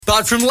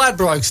But from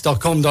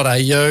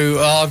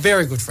ladbrokes.com.au, a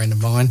very good friend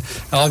of mine.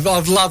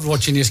 I've loved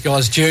watching this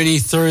guy's journey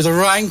through the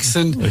ranks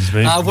and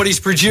what he's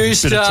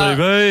produced. A bit of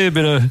TV, a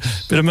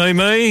bit of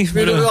me. He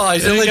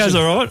goes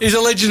all right. He's a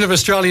legend of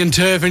Australian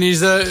turf, and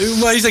he's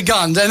a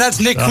gun. And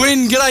that's Nick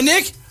Quinn. G'day,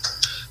 Nick.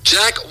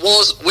 Jack,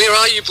 where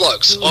are you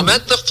blokes? I'm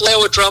at the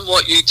Flower Drum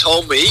like you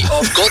told me.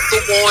 I've got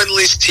the wine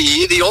list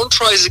here. The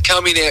entrees are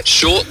coming out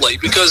shortly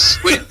because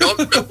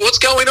what's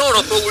going on?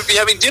 I thought we'd be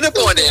having dinner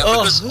by now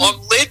because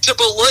I'm led to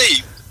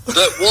believe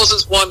that was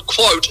as one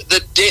quote, the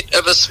debt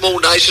of a small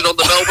nation on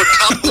the Melbourne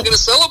Cup we're going to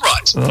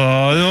celebrate.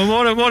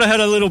 I might have had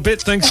a little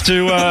bit thanks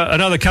to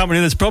another company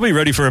that's probably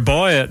ready for a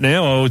buyout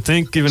now, I would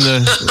think, given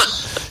the...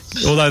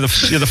 Although the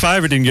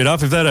favourite didn't get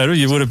up, if that had,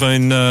 you would have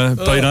been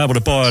able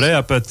to buy it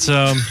out. But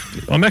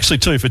I'm actually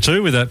 2 for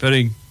 2 with that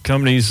betting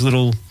company's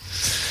little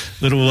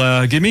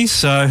gimmies.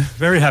 So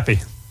very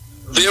happy.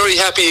 Very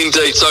happy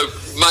indeed. So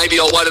maybe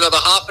I'll wait another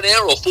half an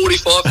hour or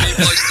 45 for you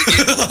blokes to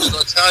get because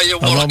I tell you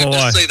what, I can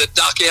just see the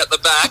duck out the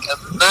back,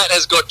 and that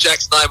has got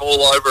Jack's name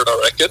all over it, I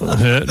reckon.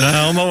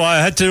 No, on my way. I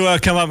had to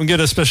come up and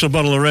get a special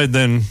bottle of red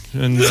then,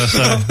 and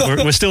so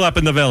we're still up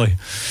in the valley.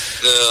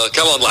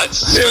 Come on, lads.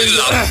 Speed it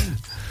up.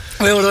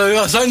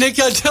 So, Nick,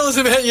 tell us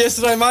about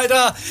yesterday, mate.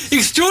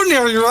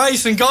 Extraordinary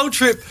race and Gold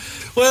Trip.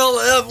 Well,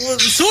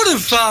 sort of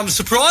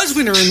surprise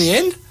winner in the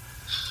end.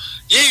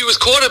 Yeah, he was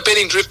quite a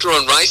betting drifter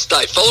on race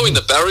day. Following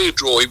the barrier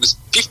draw, he was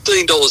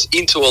 $15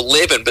 into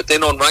 11, but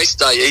then on race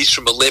day, eased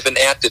from 11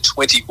 out to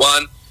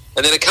 21.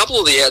 And then a couple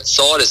of the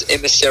outsiders,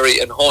 Emissary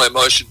and High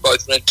Emotion,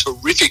 both ran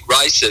terrific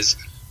races.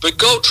 But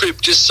Gold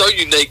Trip, just so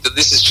unique that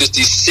this is just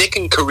his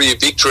second career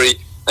victory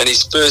and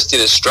his first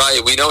in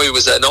Australia. We know he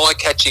was an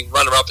eye-catching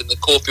runner-up in the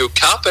Caulfield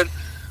Cup, and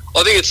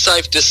I think it's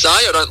safe to say,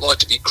 I don't like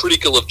to be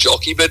critical of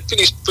Jockey, but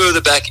finished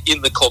further back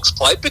in the Cox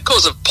Plate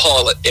because of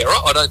pilot error.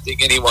 I don't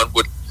think anyone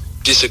would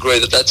disagree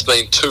that that's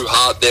been too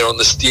hard there on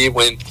the steer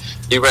when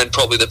he ran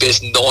probably the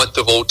best ninth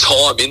of all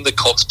time in the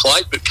Cox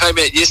Plate, but came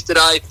out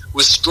yesterday,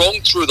 was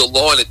strong through the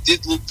line. It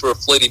did look for a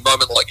fleeting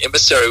moment like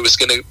Emissary was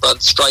going to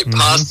run straight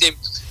past him.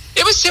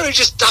 Emissary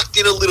just ducked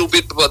in a little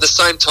bit, but by the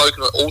same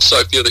token, I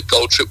also feel that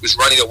Gold Trip was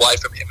running away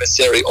from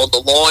Emissary on the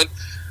line.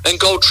 And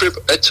Gold Trip,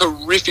 a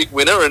terrific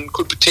winner and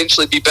could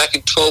potentially be back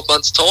in 12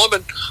 months' time.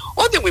 And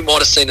I think we might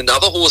have seen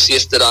another horse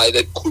yesterday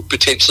that could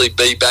potentially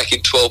be back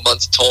in 12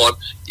 months' time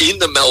in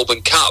the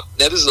Melbourne Cup.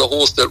 Now, this is a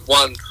horse that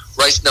won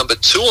race number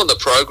 2 on the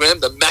program,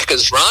 the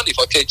Macca's Run. If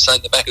I keep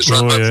saying the Macca's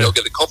Run, hopefully I'll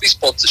get a coffee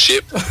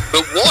sponsorship.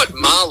 But White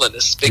Marlin,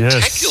 a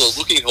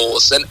spectacular-looking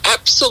horse and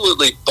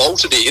absolutely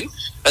bolted in.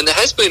 And there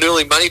has been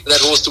early money for that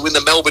horse to win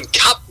the Melbourne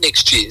Cup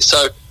next year.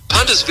 So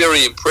punter's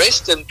very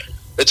impressed, and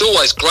it's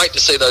always great to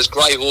see those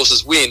grey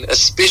horses win,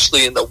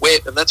 especially in the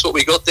wet, and that's what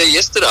we got there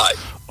yesterday.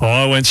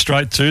 I went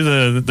straight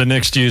to the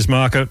next year's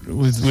market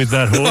with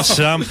that horse.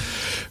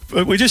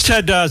 We just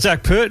had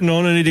Zach Purton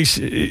on, and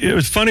it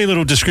was a funny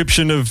little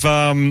description of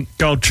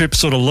Gold Trip's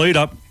sort of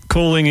lead-up,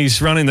 calling he's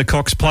running the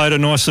Cox Plate a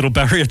nice little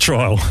barrier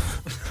trial.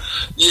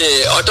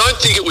 Yeah, I don't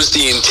think it was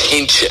the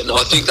intention.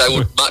 I think they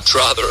would much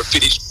rather have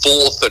finished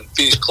 4th and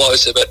finished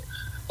closer, but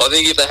I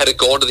think if they had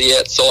gone to the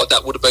outside,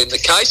 that would have been the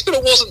case, but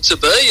it wasn't to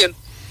be, and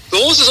the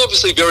horse is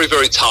obviously very,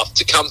 very tough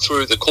to come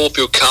through the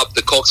Caulfield Cup,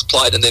 the Cox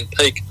Plate, and then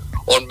peak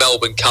on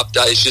Melbourne Cup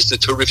Day. Is just a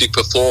terrific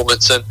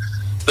performance, and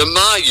the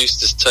Mar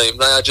Eustace team,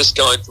 they are just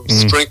going from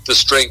strength to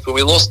strength. When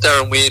we lost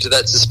Darren Weir to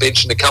that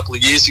suspension a couple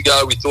of years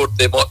ago, we thought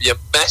there might be a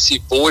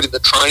massive void in the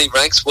training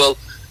ranks. Well,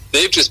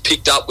 they've just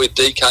picked up where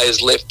DK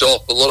has left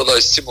off. A lot of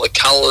those similar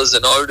colours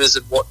and owners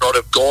and whatnot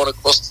have gone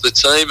across to the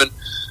team, and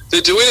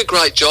they're doing a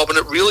great job, and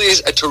it really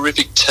is a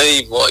terrific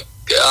team. Like,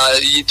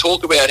 you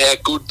talk about how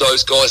good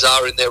those guys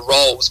are in their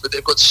roles, but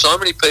they've got so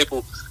many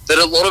people that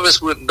a lot of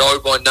us wouldn't know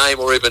by name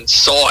or even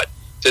sight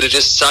that are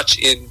just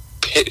such an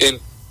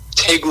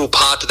integral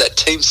part to that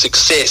team's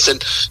success.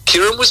 And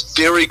Kieran was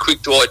very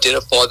quick to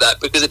identify that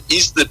because it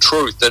is the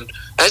truth. And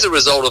as a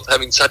result of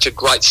having such a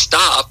great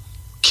staff,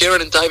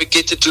 Kieran and David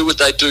get to do what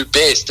they do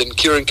best, and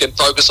Kieran can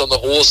focus on the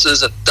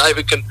horses and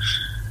David can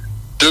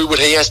do what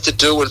he has to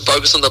do and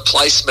focus on the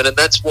placement, and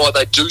that's why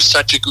they do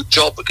such a good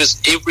job,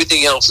 because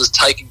everything else is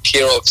taken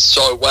care of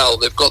so well.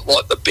 They've got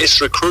like the best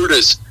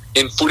recruiters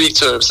in footy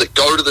terms that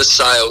go to the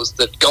sales,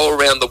 that go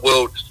around the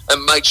world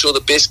and make sure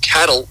the best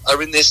cattle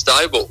are in their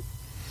stable.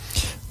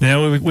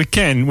 Now, we were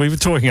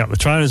talking up the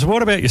trainers.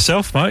 What about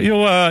yourself, mate?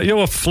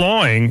 You're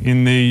flying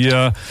in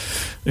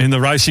the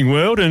racing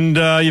world, and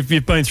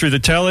you've been through the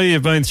tally,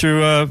 you've been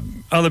through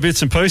other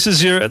bits and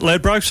pieces. You're at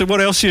Ladbrokes, so what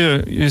else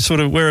you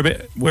sort of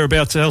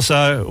whereabouts else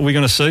are we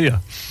going to see you?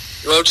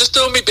 Well, just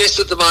doing my best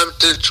at the moment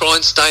to try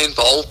and stay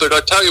involved, but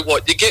I tell you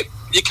what,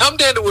 you come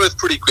down to earth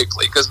pretty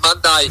quickly, because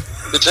Monday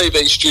the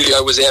TV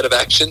studio was out of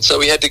action, so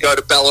we had to go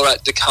to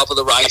Ballarat to cover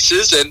the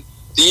races, and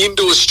the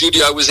indoor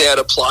studio was out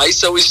of play,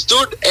 so we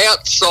stood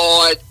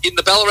outside in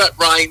the Ballarat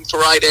rain for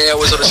 8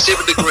 hours on a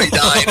 7-degree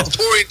day, and it's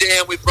pouring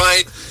down with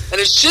rain,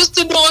 and it's just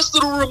a nice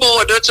little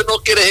reminder to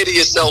not get ahead of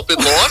yourself in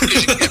life,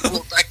 because you can get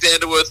brought back down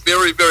to earth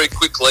very, very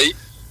quickly.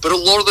 but a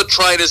lot of the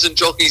trainers and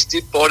jockeys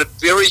did find it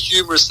very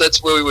humorous.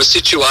 That's where we were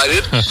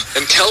situated.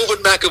 And Calvin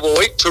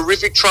McAvoy,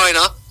 terrific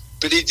trainer,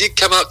 but he did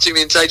come up to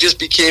me and say, just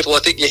be careful, I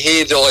think your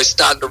hair dye is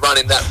starting to run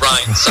in that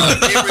rain. So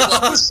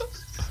everyone was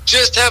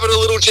just having a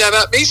little jab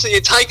at me, so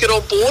you take it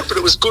on board, but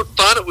it was good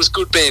fun, it was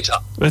good banter.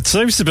 It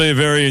seems to be a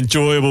very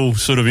enjoyable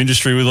sort of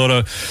industry with a lot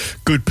of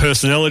good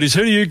personalities.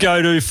 Who do you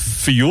go to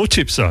for your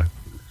tips, though?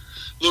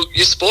 Look,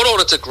 you're spot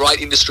on. It's a great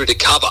industry to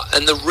cover.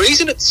 And the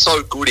reason it's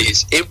so good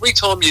is every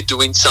time you're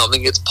doing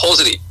something, it's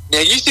positive. Now,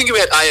 you think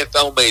about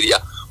AFL media.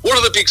 What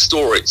are the big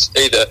stories?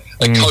 Either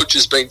a coach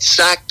has been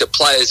sacked, a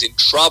player's in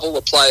trouble,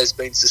 a player's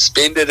been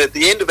suspended. At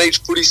the end of each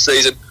footy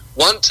season,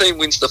 one team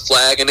wins the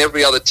flag and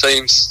every other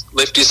team's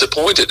left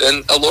disappointed.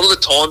 And a lot of the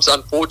times,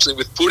 unfortunately,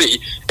 with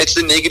footy, it's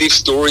the negative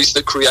stories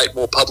that create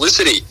more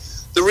publicity.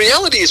 The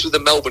reality is with the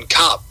Melbourne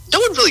Cup, no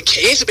one really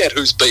cares about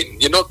who's beaten.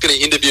 You're not going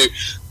to interview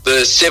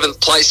the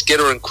 7th place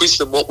getter and quiz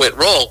them what went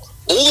wrong.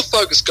 All the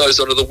focus goes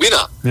on to the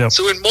winner. Yep.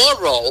 So in my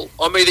role,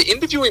 I'm either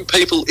interviewing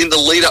people in the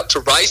lead up to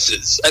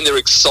races and they're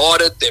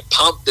excited, they're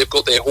pumped, they've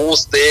got their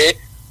horse there,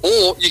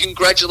 or you're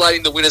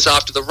congratulating the winners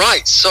after the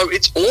race. So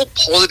it's all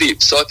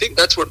positive. So I think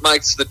that's what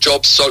makes the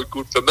job so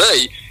good for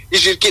me,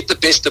 is you get the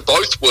best of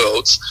both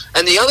worlds.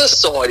 And the other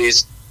side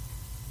is,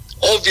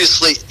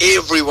 obviously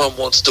everyone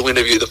wants to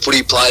interview the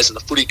footy players and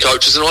the footy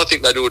coaches, and I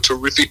think they do a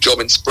terrific job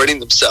in spreading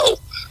themselves.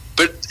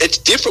 But it's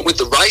different with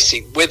the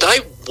racing, where they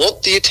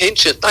want the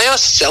attention. They are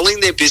selling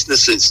their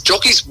businesses.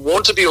 Jockeys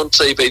want to be on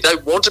TV. They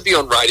want to be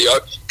on radio,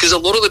 because a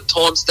lot of the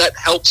times that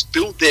helps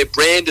build their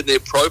brand and their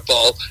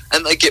profile,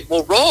 and they get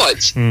more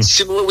rides.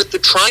 Similar with the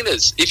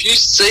trainers. If you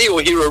see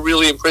or hear a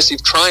really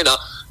impressive trainer,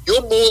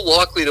 you're more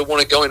likely to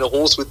want to go in a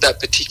horse with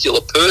that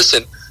particular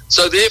person.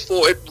 So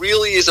therefore, it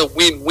really is a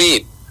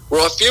win-win.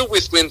 Where I feel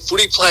with when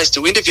footy players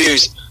do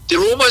interviews, they're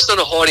almost on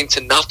a hiding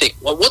to nothing.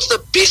 Like, what's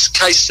the best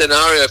case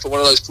scenario for one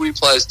of those footy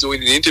players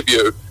doing an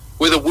interview,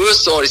 where the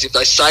worst side is if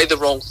they say the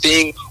wrong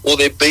thing or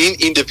they're being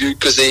interviewed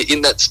because they're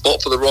in that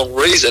spot for the wrong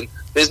reason,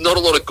 there's not a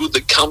lot of good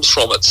that comes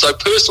from it. So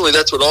personally,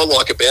 that's what I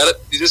like about it.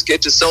 You just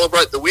get to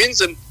celebrate the wins,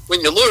 and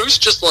when you lose,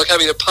 just like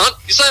having a punt,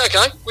 you say,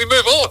 okay, we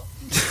move on.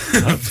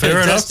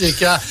 Fair Fantastic.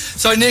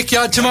 So, Nick,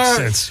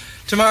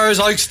 tomorrow's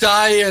Oaks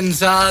Day and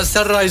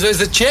Saturday's,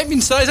 is it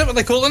Champions Day? Is that what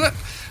they're calling it?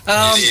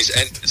 It is,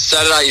 and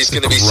Saturday is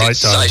going to be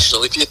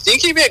sensational. If you're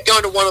thinking about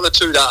going to one of the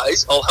 2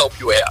 days, I'll help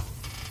you out.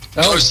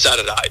 Go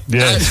Saturday.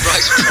 Yeah.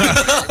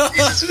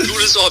 It's as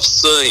good as I've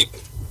seen.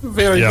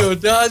 Very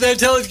good. Now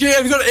tell us,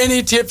 have you got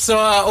any tips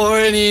or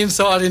any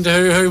insight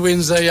into who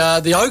wins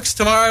the Oaks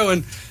tomorrow,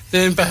 and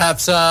then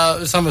perhaps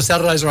some of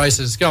Saturday's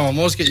races? Go on,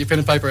 Waz, get your pen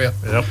and paper out.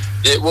 Yep.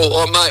 Yeah,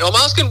 well, mate, I'm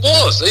asking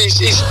Waz. He's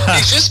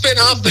just spent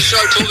half the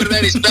show talking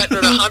about his batting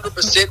at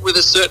 100% with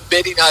a certain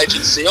betting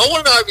agency. I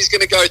want to know if he's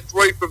going to go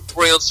 3 from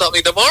 3 on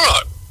something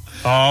tomorrow.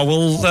 Oh,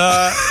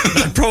 well,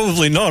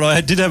 probably not.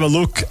 I did have a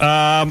look.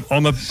 I'm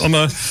a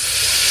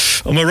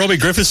Robbie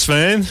Griffiths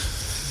fan,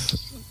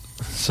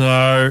 so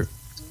I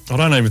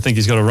don't even think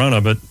he's got a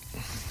runner, but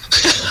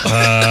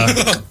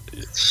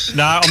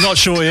no, I'm not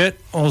sure yet.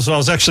 I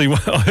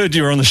heard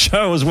you were on the show.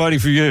 I was waiting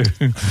for you.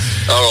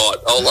 All right,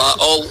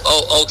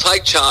 I'll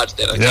take charge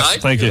then. Okay. Yeah,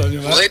 thank you.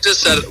 We'll head to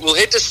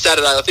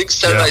Saturday. I think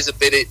Saturday's a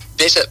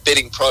better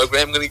betting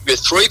program. I'm going to give you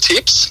 3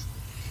 tips.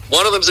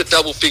 One of them's at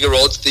double-figure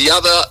odds. The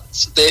other,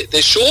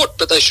 they're short,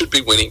 but they should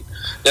be winning.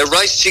 Now,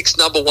 race 6,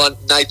 number 1,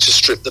 Nature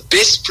Strip. The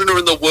best sprinter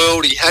in the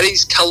world. He had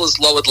his colours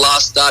lowered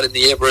last start in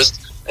the Everest,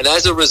 and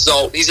as a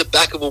result, he's a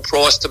backable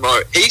price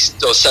tomorrow.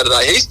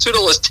 Saturday. He's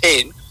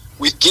 $2.10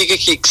 with Giga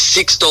Kicks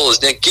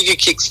 $6. Now, Giga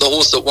Kicks, the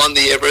horse that won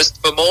the Everest.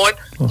 For mine,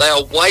 they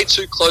are way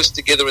too close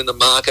together in the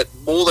market.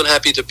 More than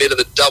happy to bet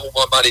at double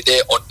my money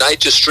there on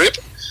Nature Strip.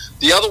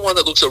 The other one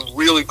that looks a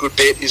really good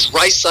bet is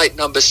race 8,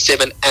 number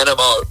 7,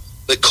 Animo.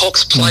 The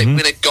Cox Plate,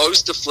 when it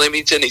goes to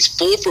Flemington, he's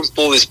 4 from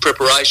 4 this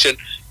preparation.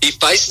 He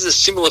faces a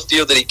similar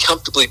field that he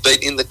comfortably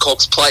beat in the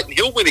Cox Plate, and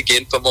he'll win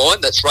again for mine.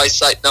 That's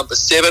race 8, number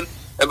 7.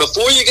 And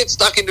before you get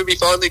stuck into me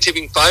only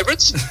tipping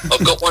favourites,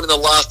 I've got one in the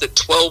last at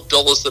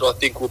 $12 that I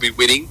think will be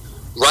winning.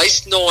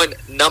 Race 9,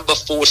 number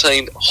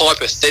 14,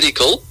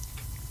 Hypothetical.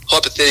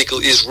 Hypothetical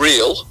is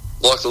real,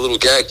 like the little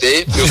gag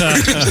there. Feel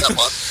free to pitch that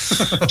one.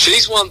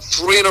 She's won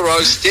 3 in a row,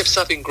 steps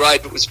up in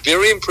grade, but was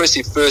very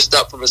impressive first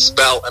up from a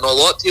spell, and I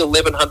like the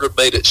 1,100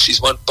 metres.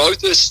 She's won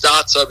both her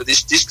starts over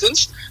this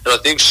distance, and I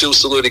think she'll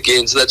salute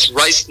again. So that's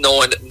race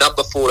 9,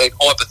 number 14,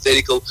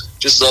 Hypothetical.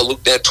 Just as I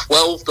look now,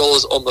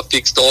 $12 on the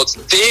fixed odds.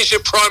 There's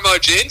your promo,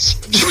 gents.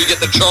 Should we get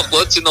the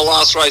chocolates in the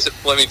last race at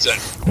Flemington?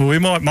 Well, we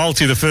might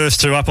multi the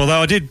first 2 up,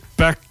 although I did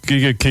back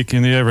Giga Kick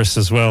in the Everest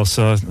as well,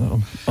 so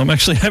I'm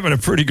actually having a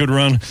pretty good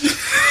run.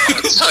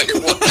 I tell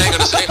you what, hang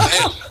on a second.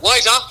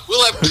 Later,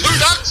 we'll have 2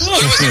 ducks.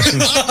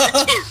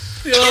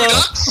 Two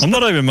ducks. I'm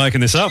not even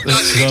making this up.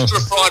 Extra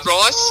fried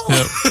rice.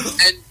 Yep.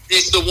 And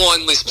Yes, the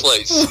wine list,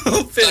 please.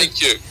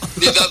 Thank you.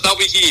 They'll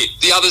be here.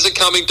 The others are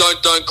coming.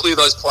 Don't clear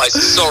those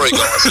places. Sorry,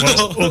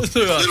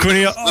 guys.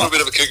 Quinny, A little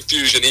bit of a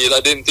confusion here.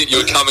 They didn't think you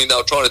were coming. They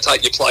were trying to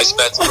take your place,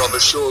 Matthew. I'm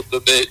assured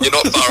that you're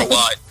not far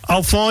away.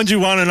 I'll find you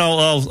one, and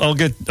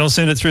I'll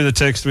send it through the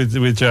text with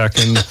Jack.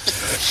 And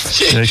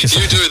you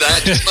do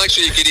that. Just make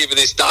sure you get here for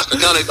this duck. I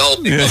can't eat the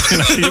whole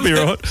thing. You'll be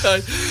right.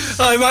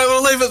 Hey, mate,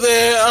 we'll leave it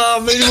there.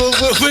 We'll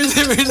leave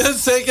it in a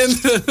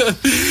second.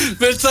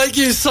 But thank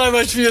you so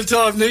much for your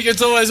time, Nick.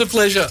 It's always a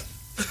pleasure.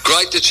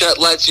 Great to chat,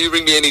 lads. You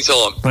ring me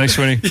anytime. Thanks,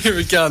 Winnie. Here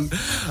we come.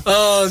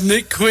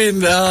 Nick Quinn,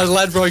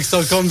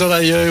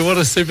 ladbrokes.com.au. What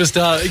a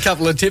superstar. A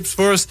couple of tips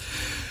for us.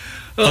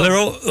 They're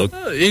all.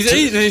 He's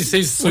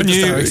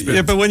superstar expert.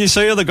 Yeah, but when you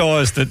see other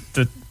guys that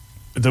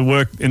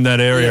work in that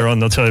area on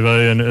the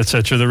TV and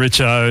etc., the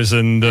Richos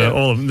and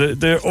all of them,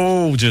 they're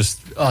all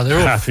just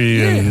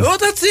happy and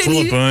that's it.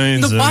 full of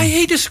beans. The way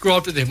he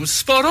described it then was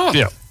spot on.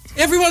 Yeah.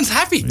 Everyone's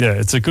happy. Yeah,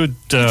 it's a good...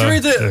 you're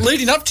either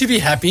leading up to be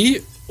happy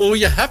or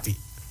you're happy.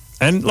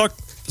 And, like,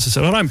 as I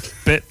said, I don't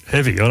bet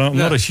heavy. I'm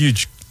not a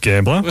huge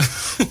gambler.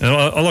 And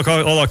I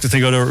like to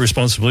think I do it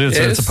responsibly.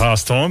 It's a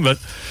pastime, but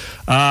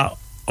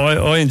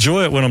I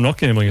enjoy it when I'm not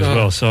gambling as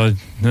well. So,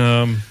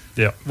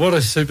 yeah. What a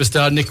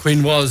superstar Nick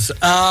Quinn was.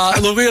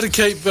 Look, we've got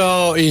to keep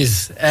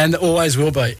is and always will be